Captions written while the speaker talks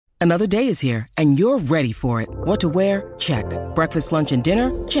Another day is here, and you're ready for it. What to wear? Check. Breakfast, lunch, and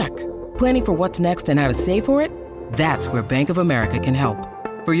dinner? Check. Planning for what's next and how to save for it? That's where Bank of America can help.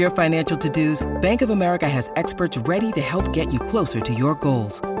 For your financial to-dos, Bank of America has experts ready to help get you closer to your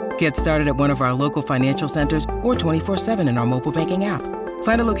goals. Get started at one of our local financial centers or 24/7 in our mobile banking app.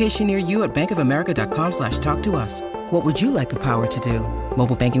 Find a location near you at bankofamerica.com/talktous. What would you like the power to do?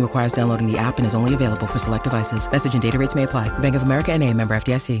 Mobile banking requires downloading the app and is only available for select devices. Message and data rates may apply. Bank of America N.A., member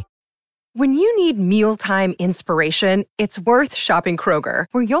FDIC. When you need mealtime inspiration, it's worth shopping Kroger,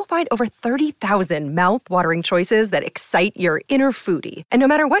 where you'll find over 30,000 mouth-watering choices that excite your inner foodie. And no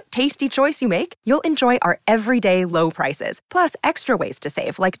matter what tasty choice you make, you'll enjoy our everyday low prices, plus extra ways to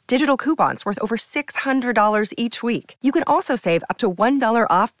save, like digital coupons worth over $600 each week. You can also save up to $1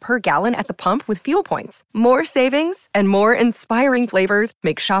 off per gallon at the pump with fuel points. More savings and more inspiring flavors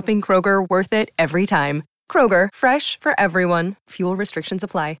make shopping Kroger worth it every time. Kroger, fresh for everyone. Fuel restrictions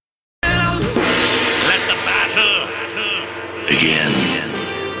apply. Let the battle begin.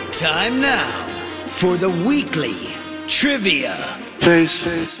 Time now for the weekly trivia. Face.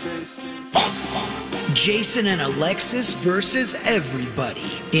 Jason and Alexis versus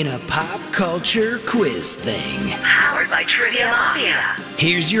everybody in a pop culture quiz thing. Powered by Trivia Mafia.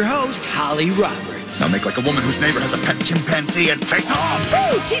 Here's your host, Holly Roberts. Now make like a woman whose neighbor has a pet chimpanzee and face off!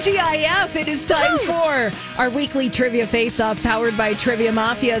 Woo! TGIF, it is time for our weekly Trivia Face-Off powered by Trivia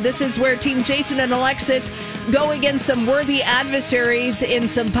Mafia. This is where Team Jason and Alexis go against some worthy adversaries in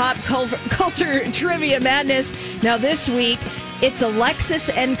some pop culture trivia madness. Now this week, it's Alexis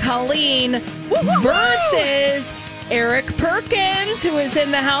and Colleen versus Eric Perkins, who is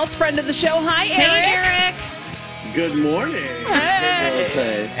in the house, friend of the show. Hi, Eric. Hey, Eric. Good morning.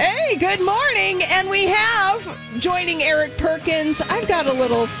 Hey, good morning. And we have, joining Eric Perkins, I've got a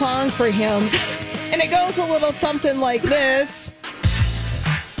little song for him. And it goes a little something like this.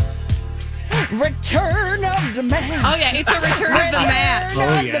 Return of the Mat. Oh, yeah, it's a Return of the Mat.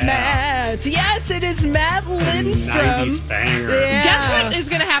 Return of the Mat. Yes, it is Matt Lindstrom. 90s banger. Yeah. Guess what is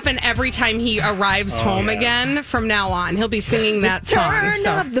going to happen every time he arrives home again from now on? He'll be singing that song.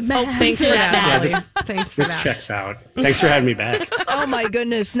 Return of the Mat. Thanks for that. Yeah, Thanks for This that. checks out. Thanks for having me back. Oh, my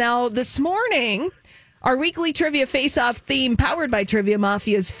goodness. Now, this morning, our weekly Trivia Face-Off theme, powered by Trivia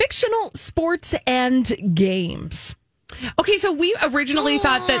Mafia, is fictional sports and games. Okay, so we originally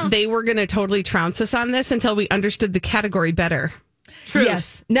thought that they were going to totally trounce us on this until we understood the category better. True.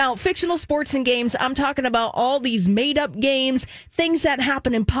 Yes. Now, fictional sports and games, I'm talking about all these made-up games, things that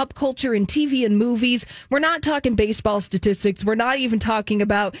happen in pop culture and TV and movies. We're not talking baseball statistics. We're not even talking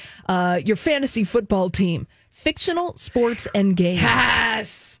about your fantasy football team. Fictional sports and games.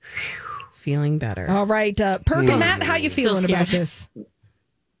 Yes. Feeling better. All right. Perk and Matt, how you feeling about this?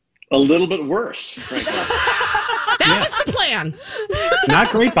 A little bit worse, frankly. That was the plan.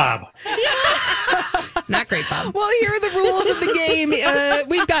 Not great, Bob. Not great, Bob. Well, here are the rules of the game.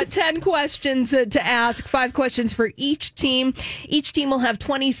 We've got 10 questions to ask, 5 questions for each team. Each team will have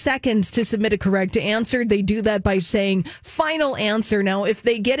 20 seconds to submit a correct answer. They do that by saying final answer. Now, if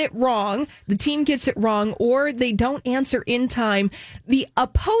they get it wrong, the team gets it wrong, or they don't answer in time, the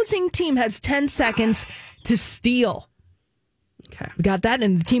opposing team has 10 seconds to steal. Okay. We got that,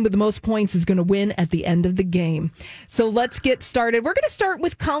 and the team with the most points is going to win at the end of the game. So let's get started. We're going to start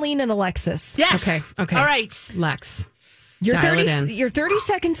with Colleen and Alexis. Yes. Okay. All right. Lex. Your Dial it 30, in. your 30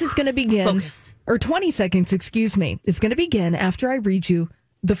 seconds is going to begin. Focus. Or 20 seconds, excuse me. It's going to begin after I read you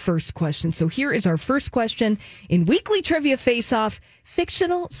the first question. So here is our first question in Weekly Trivia Face-Off,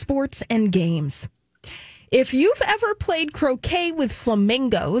 fictional sports and games. If you've ever played croquet with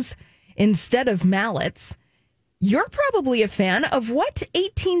flamingos instead of mallets, you're probably a fan of what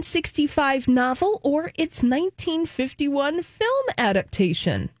 1865 novel or its 1951 film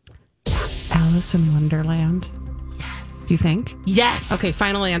adaptation? Alice in Wonderland. Yes. Do you think? Yes. Okay,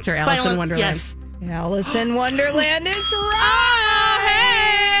 final answer, Alice in Wonderland. Yes. Alice in Wonderland is right. Oh,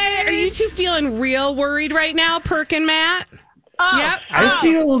 hey! Are you two feeling real worried right now, Perk and Matt? Oh. Yep. I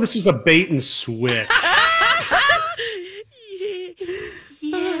feel this is a bait and switch.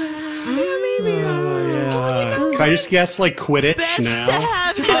 Can I just guess like Quidditch now?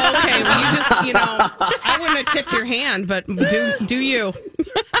 Okay, well, I wouldn't have tipped your hand, but do you?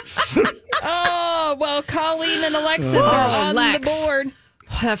 Oh, well, Colleen and Alexis are on Lex. the board.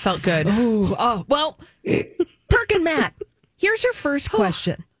 Oh, that felt good. Well, Perk and Matt, here's your first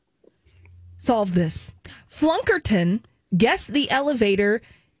question. Solve this. Flunkerton, guess the elevator,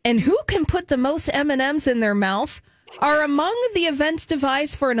 and who can put the most M&Ms in their mouth are among the events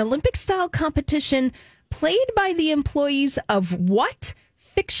devised for an Olympic-style competition played by the employees of what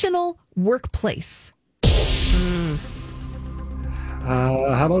fictional workplace?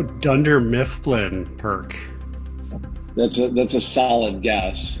 How about Dunder Mifflin, Perk? That's a solid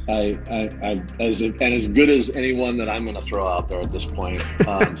guess. As good as anyone that I'm going to throw out there at this point.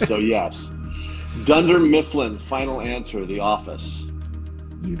 So yes, Dunder Mifflin. Final answer. The Office.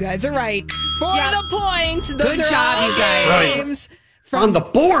 You guys are right. For the point. Those Good are job, all you guys. games On the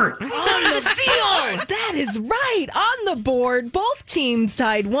board. on the steal. That is right. On the board. Both teams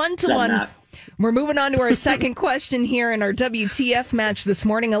tied 1-1. We're moving on to our second question here in our WTF match this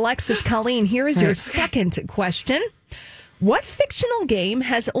morning. Alexis, Colleen, here is your second question. What fictional game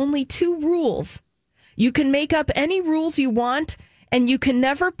has only 2 rules? You can make up any rules you want, and you can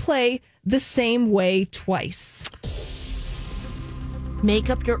never play the same way twice. Make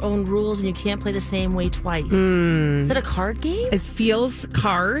up your own rules, and you can't play the same way twice. Is it a card game? It feels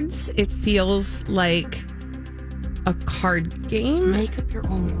cards. It feels like a card game. Make up your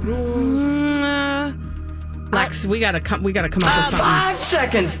own rules. Lex, we gotta come up with something. 5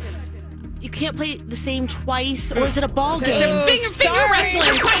 seconds. You can't play the same twice, or is it a ball game? Finger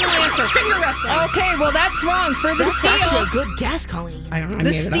wrestling. Final answer. Finger wrestling. Okay, well, that's wrong for the That's steal. actually a good guess, Colleen.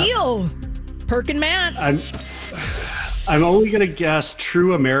 The steal. Perk and Matt. I'm only gonna guess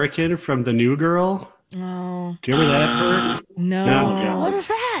True American from The New Girl. Oh. Do you remember that, Perk? No. What is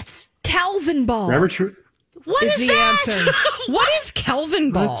that? Calvin Ball. Remember True? What is the that? answer. What is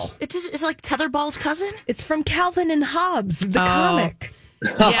Kelvin Ball? It's like Tetherball's cousin? It's from Calvin and Hobbes, the comic.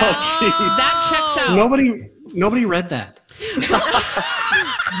 Yeah, that checks out. Nobody read that.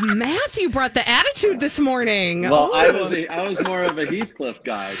 Matthew brought the attitude this morning. Well, Ooh. I was more of a Heathcliff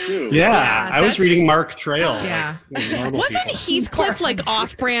guy too. Yeah, I was reading Mark Trail. Yeah. Like normal Wasn't people. Heathcliff like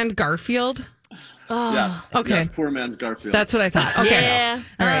off-brand Garfield? Yes. Okay. Yes, poor man's Garfield. That's what I thought. Okay. Yeah.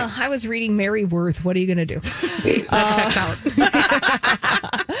 All right. I was reading Mary Worth. What are you going to do? That checks out.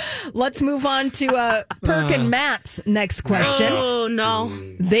 Let's move on to Perk and Matt's next question. Oh, no.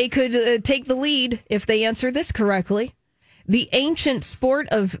 They could take the lead if they answer this correctly. The ancient sport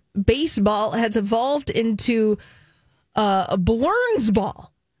of baseball has evolved into a Blurns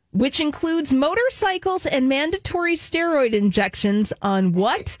ball, which includes motorcycles and mandatory steroid injections on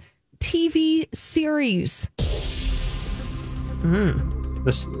what TV series?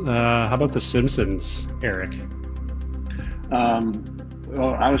 How about The Simpsons, Eric?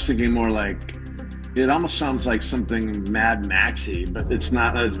 I was thinking more like, it almost sounds like something Mad Maxy, but it's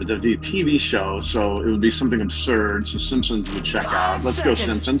not. It's a TV show, so it would be something absurd. So Simpsons would check out. Let's go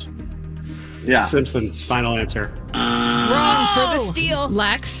Simpsons. Yeah. Simpsons, final answer. Wrong for the steal.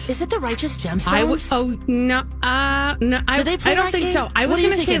 Lex. Is it the Righteous Gemstones? No. No. I don't think so. I was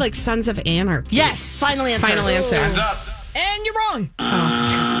going to say like Sons of Anarchy. Yes, final answer. Final answer. And you're wrong.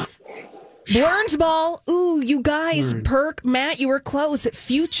 Blurns ball. Ooh, you guys. Perk, Matt, you were close.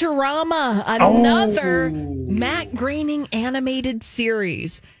 Futurama, another Matt Groening animated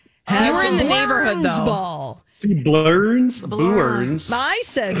series. You were in the neighborhood, Blurns though. Ball. Blurns? Booerns. I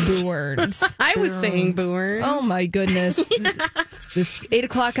said Booerns. I was saying Booerns. Oh, my goodness. This 8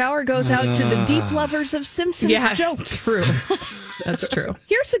 o'clock hour goes out to the deep lovers of Simpsons jokes. True. That's true.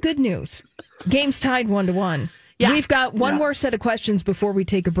 Here's the good news. Game's tied 1-1. Yeah. We've got one more set of questions before we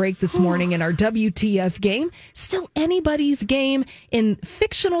take a break this morning in our WTF game. Still anybody's game in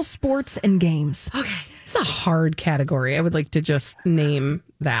fictional sports and games. Okay. It's a hard category. I would like to just name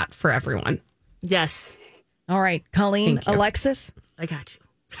that for everyone. Yes. All right, Colleen, Alexis, I got you.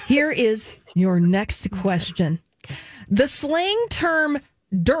 here is your next question. The slang term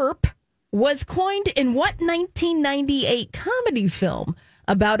derp was coined in what 1998 comedy film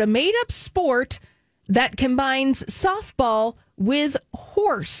about a made-up sport that combines softball with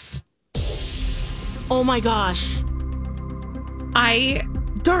horse? Oh my gosh.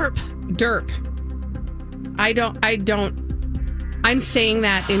 Derp. I'm saying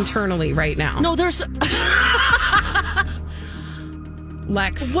that internally right now. No, there's...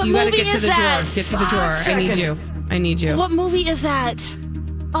 Lex, What you got to movie get to is the that? drawer. Get to the drawer. I need you. What movie is that?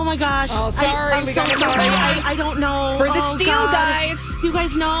 Oh my gosh. Oh, sorry. I'm We so got sorry. it. I don't know. For the Oh, steal, God. guys. You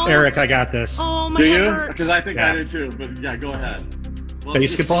guys know? Eric, I got this. Oh, my Do head you? hurts. Because I think I Yeah. do too. But yeah, go ahead. Well,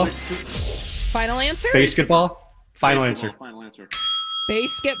 Basketball? Final answer? Basketball? Final answer. Final answer.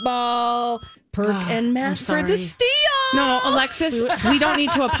 Basketball. Perk and Matt for sorry. the steal. No, Alexis, we don't need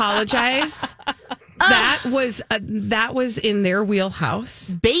to apologize. That was in their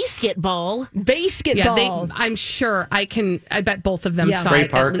wheelhouse. Basketball. Basketball. I'm sure I bet both of them Yeah. saw Ray it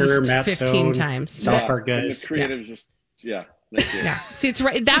at Parker, least Matt 15 Stone, times. South Park And guys. the creative just, thank you. Yeah. See, it's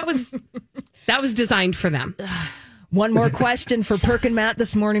right. That was designed for them. One more question for Perk and Matt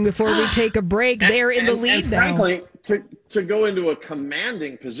this morning before we take a break. They're in the lead and now. frankly, to go into a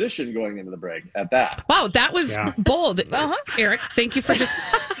commanding position going into the break at that. Wow, that was bold. Eric, thank you for just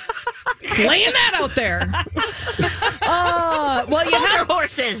laying that out there. Well, you have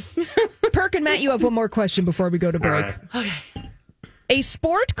horses. Perk and Matt, you have one more question before we go to break. Right. Okay. A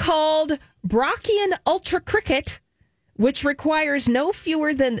sport called Brockian Ultra Cricket, which requires no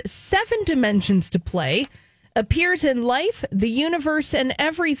fewer than 7 dimensions to play, appears in Life, the Universe, and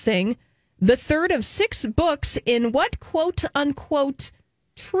Everything, the third of 6 books in what quote-unquote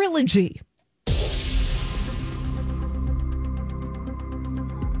trilogy?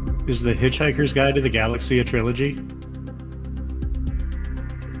 Is The Hitchhiker's Guide to the Galaxy a trilogy?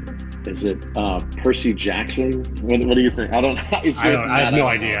 Is it Percy Jackson? What do you think? I don't know. I have no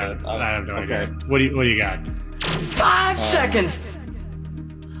idea. I have no idea. What do you got? 5 seconds.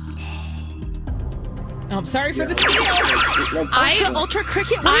 I'm sorry for the steal. Ultra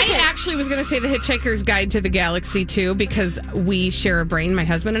cricket. I actually was going to say The Hitchhiker's Guide to the Galaxy too, because we share a brain, my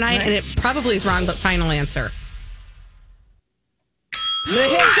husband and I, and it probably is wrong, but final answer. The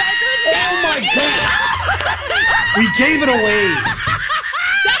Hitchhiker's Oh my god! We gave it away.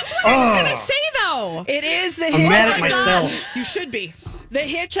 That's what I was going to say, though. It is the I'm mad at myself. You should be. The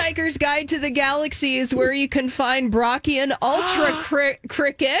Hitchhiker's Guide to the Galaxy is where you can find Brockian Ultra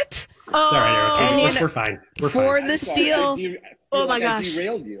Cricket. Sorry, And we're fine. We're for fine. the steal. Oh my gosh. I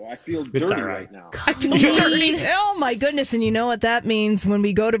derailed you. I feel It's dirty all right. right now. I feel dirty. Oh my goodness! And you know what that means when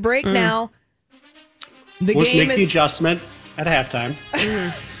we go to break now. The We'll just game make the is adjustment at halftime.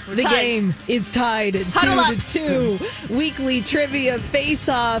 the game is tied at 2-2. Weekly trivia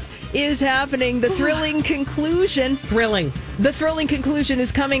face-off is happening. The thrilling conclusion. The thrilling conclusion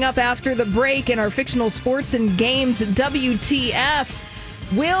is coming up after the break in our fictional sports and games WTF.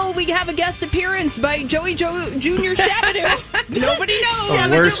 Will we have a guest appearance by Joey Jr. Shabadoo? Nobody knows.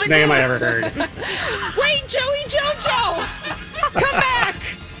 The worst name I ever heard. Wait, Joey Jojo! Come back!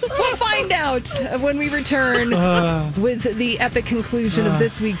 We'll find out when we return with the epic conclusion of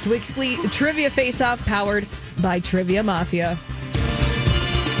this week's weekly trivia face-off powered by Trivia Mafia.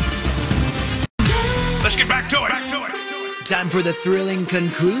 Let's get back to it. Time for the thrilling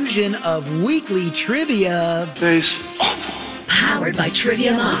conclusion of weekly trivia. Face. Powered by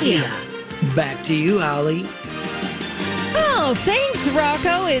Trivia Mafia. Back to you, Holly. Oh, thanks,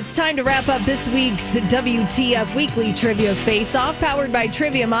 Rocco. It's time to wrap up this week's WTF Weekly Trivia Face-Off, powered by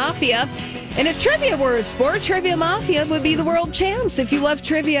Trivia Mafia. And if trivia were a sport, Trivia Mafia would be the world champs. If you love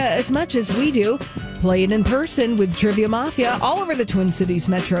trivia as much as we do, play it in person with Trivia Mafia all over the Twin Cities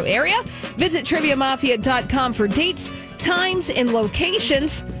metro area. Visit TriviaMafia.com for dates, times, and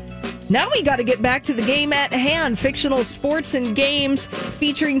locations. Now we got to get back to the game at hand. Fictional sports and games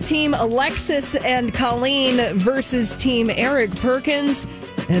featuring Team Alexis and Colleen versus Team Eric Perkins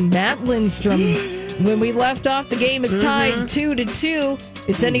and Matt Lindstrom. When we left off, the game is tied 2-2.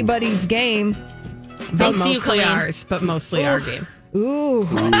 It's anybody's game. But mostly ours, but mostly our game. Ooh.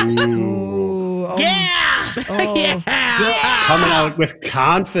 Ooh. Yeah! Oh. Yeah! Coming out with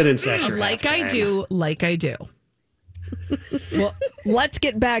confidence after Like halftime. I do. Well, let's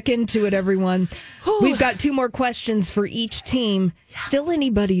get back into it, everyone. We've got 2 more questions for each team. Still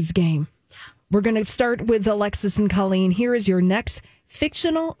anybody's game. We're going to start with Alexis and Colleen. Here is your next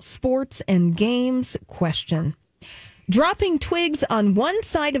fictional sports and games question. Dropping twigs on one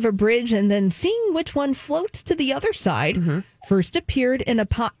side of a bridge and then seeing which one floats to the other side first appeared in a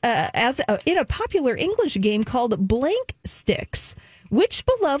popular English game called Blank Sticks. Which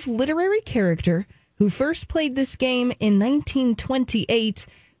beloved literary character who first played this game in 1928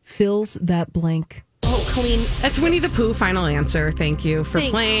 fills that blank? Oh, Colleen. That's Winnie the Pooh. Final answer. Thank you for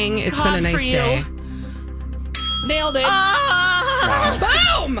playing. It's God been a for nice you. day. Nailed it.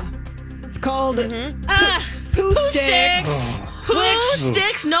 Boom! It's called Pooh Sticks. Pooh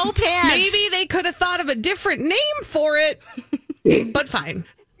sticks, no pants. Maybe they could have thought of a different name for it, but fine.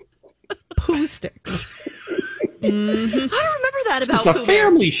 Pooh Sticks. I don't remember that about It's a Pooh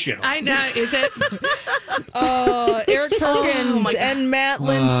family show. I know. Is it? Eric Perkins and Matt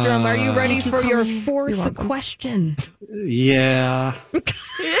Lindstrom, are you ready for your 4th question? Yeah.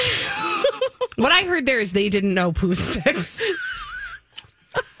 What I heard there is they didn't know Pooh Sticks.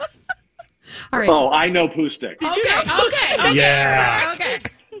 All right. Oh, I know Pooh Sticks. Okay. Yeah. Okay.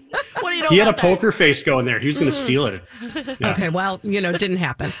 What do you know He had a about that? poker face going there. He was going to steal it. Yeah. Okay. Well, didn't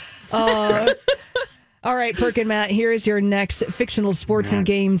happen. All right, Perk and Matt, here is your next fictional sports and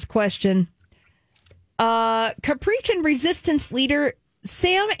games question. Caprician Resistance leader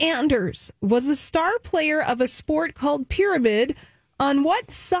Sam Anders was a star player of a sport called Pyramid on what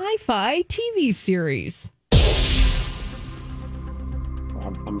sci-fi TV series?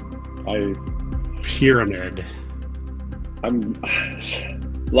 Pyramid. I'm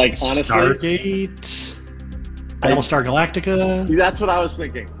like, honestly, Stargate, Battlestar Galactica. That's what I was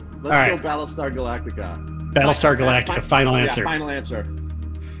thinking. Let's All right. go Battlestar Galactica. Battlestar Galactica. Final answer. Yeah, final answer.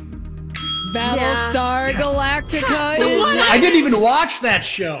 Battlestar Galactica is. I didn't even watch that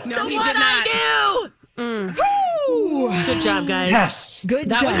show. No, he did not. Good job, guys. Yes. Good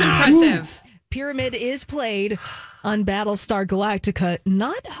That job. was impressive. Pyramid is played on Battlestar Galactica,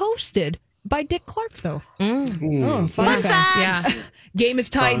 not hosted by Dick Clark, though. Oh, fun fact. Yeah. Game is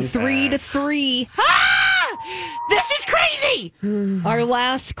tied Fun 3-3. This is crazy. Our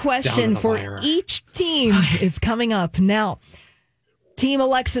last question the for wire. each team is coming up now. Team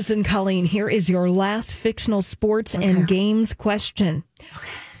Alexis and Colleen, here is your last fictional sports and games question.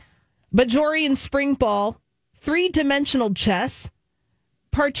 Bajorian spring ball, three-dimensional chess,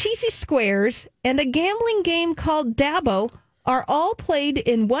 Parcheesi squares, and a gambling game called Dabo are all played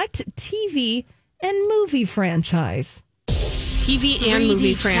in what TV and movie franchise? TV and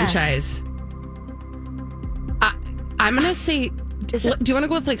movie franchise. I'm going to say, do you want to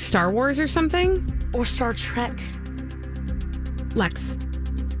go with like Star Wars or something? Or Star Trek. Lex,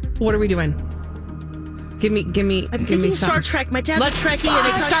 what are we doing? Give me I'm thinking Star something. Trek. My dad's a Trekkie. And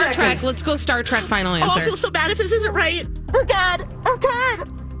they talk Star Trek. Let's go Star Trek. Final Oh, I answer. feel so bad if this isn't right. Oh, God. Oh, God.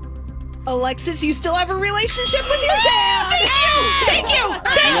 Alexis, you still have a relationship with your dad. Thank you.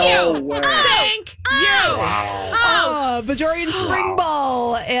 No way. Thank you. Bajorian spring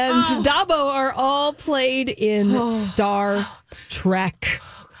ball and Dabo are all played in Star Trek.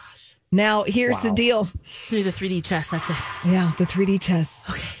 Oh, gosh. Now, here's the deal. Do the 3D chess. That's it. Yeah, the 3D chess.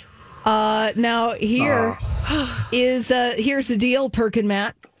 Okay. Now, here's the deal, Perk and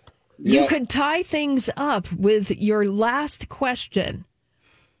Matt. You could tie things up with your last question,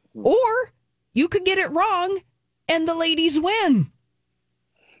 or you could get it wrong and the ladies win.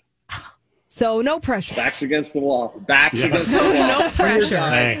 So no pressure. Backs against the wall. Against the wall. No pressure.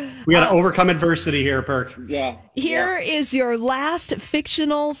 Hey, we got to overcome adversity here, Perk. Yeah. Here is your last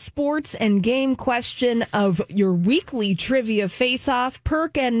fictional sports and game question of your weekly trivia face-off,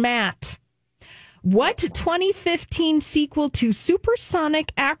 Perk and Matt. What 2015 sequel to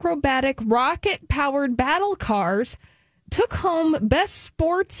supersonic acrobatic rocket-powered battle cars took home Best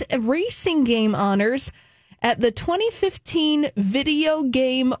Sports Racing Game honors at the 2015 Video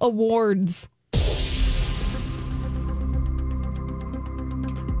Game Awards?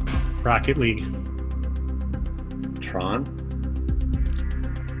 Rocket League. Tron.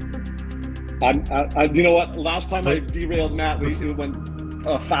 You know what? Last time I derailed Matt, we went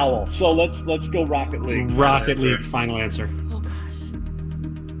foul. So let's go Rocket League. Rocket League. Final answer.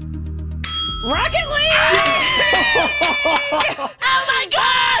 Rocket League! Oh, my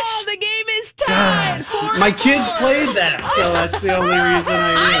gosh! Oh, the game is tied. My kids played that, so that's the only reason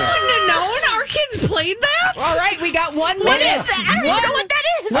I knew. wouldn't have known. Our kids played that. All right, we got 1 minute. What is that? I don't even know what that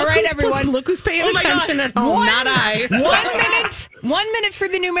is. All right, everyone. Look who's paying Oh my attention God. at home, not I. 1 minute. 1 minute for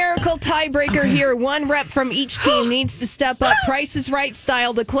the numerical tiebreaker here. One rep from each team needs to step up. Price is Right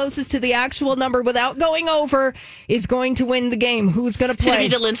style. The closest to the actual number without going over is going to win the game. Who's going to Could it play?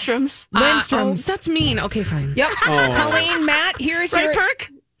 be the Lindstroms? Lindstrom's. That's mean. Okay, fine. Yep. Colleen, Matt, here's Right, your... Perk?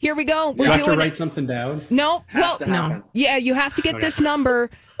 Here we go. Do We're I have to doing write it. something down? No. Has to happen. Yeah, you have to get this number.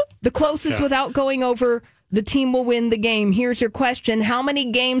 The closest Yeah. without going over, the team will win the game. Here's your question. How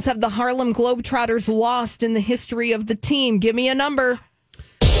many games have the Harlem Globetrotters lost in the history of the team? Give me a number.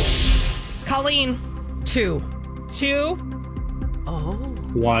 Colleen. 2. 2.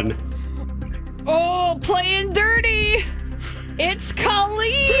 1. Oh, playing dirty. It's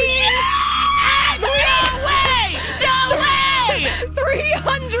Colleen. Yes! No way! No way!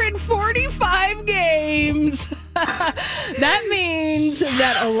 345 games. That means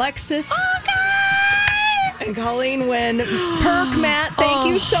that Alexis and Colleen win. Perk, Matt, thank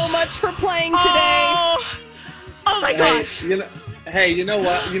you so much for playing today. Oh my gosh. Hey, you know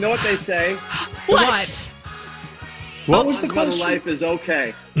what? You know what they say? What? What was the Bronze medal question? life is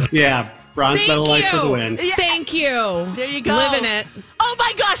okay. Yeah, bronze medal life for the win. Thank you. There you go. Living it. Oh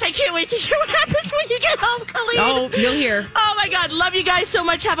my gosh, I can't wait to hear what happens when you get home, Colleen. Oh, you'll hear. Oh my God, love you guys so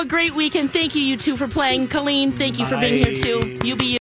much. Have a great weekend. Thank you, you two, for playing. Colleen, thank you for being here too. You be you.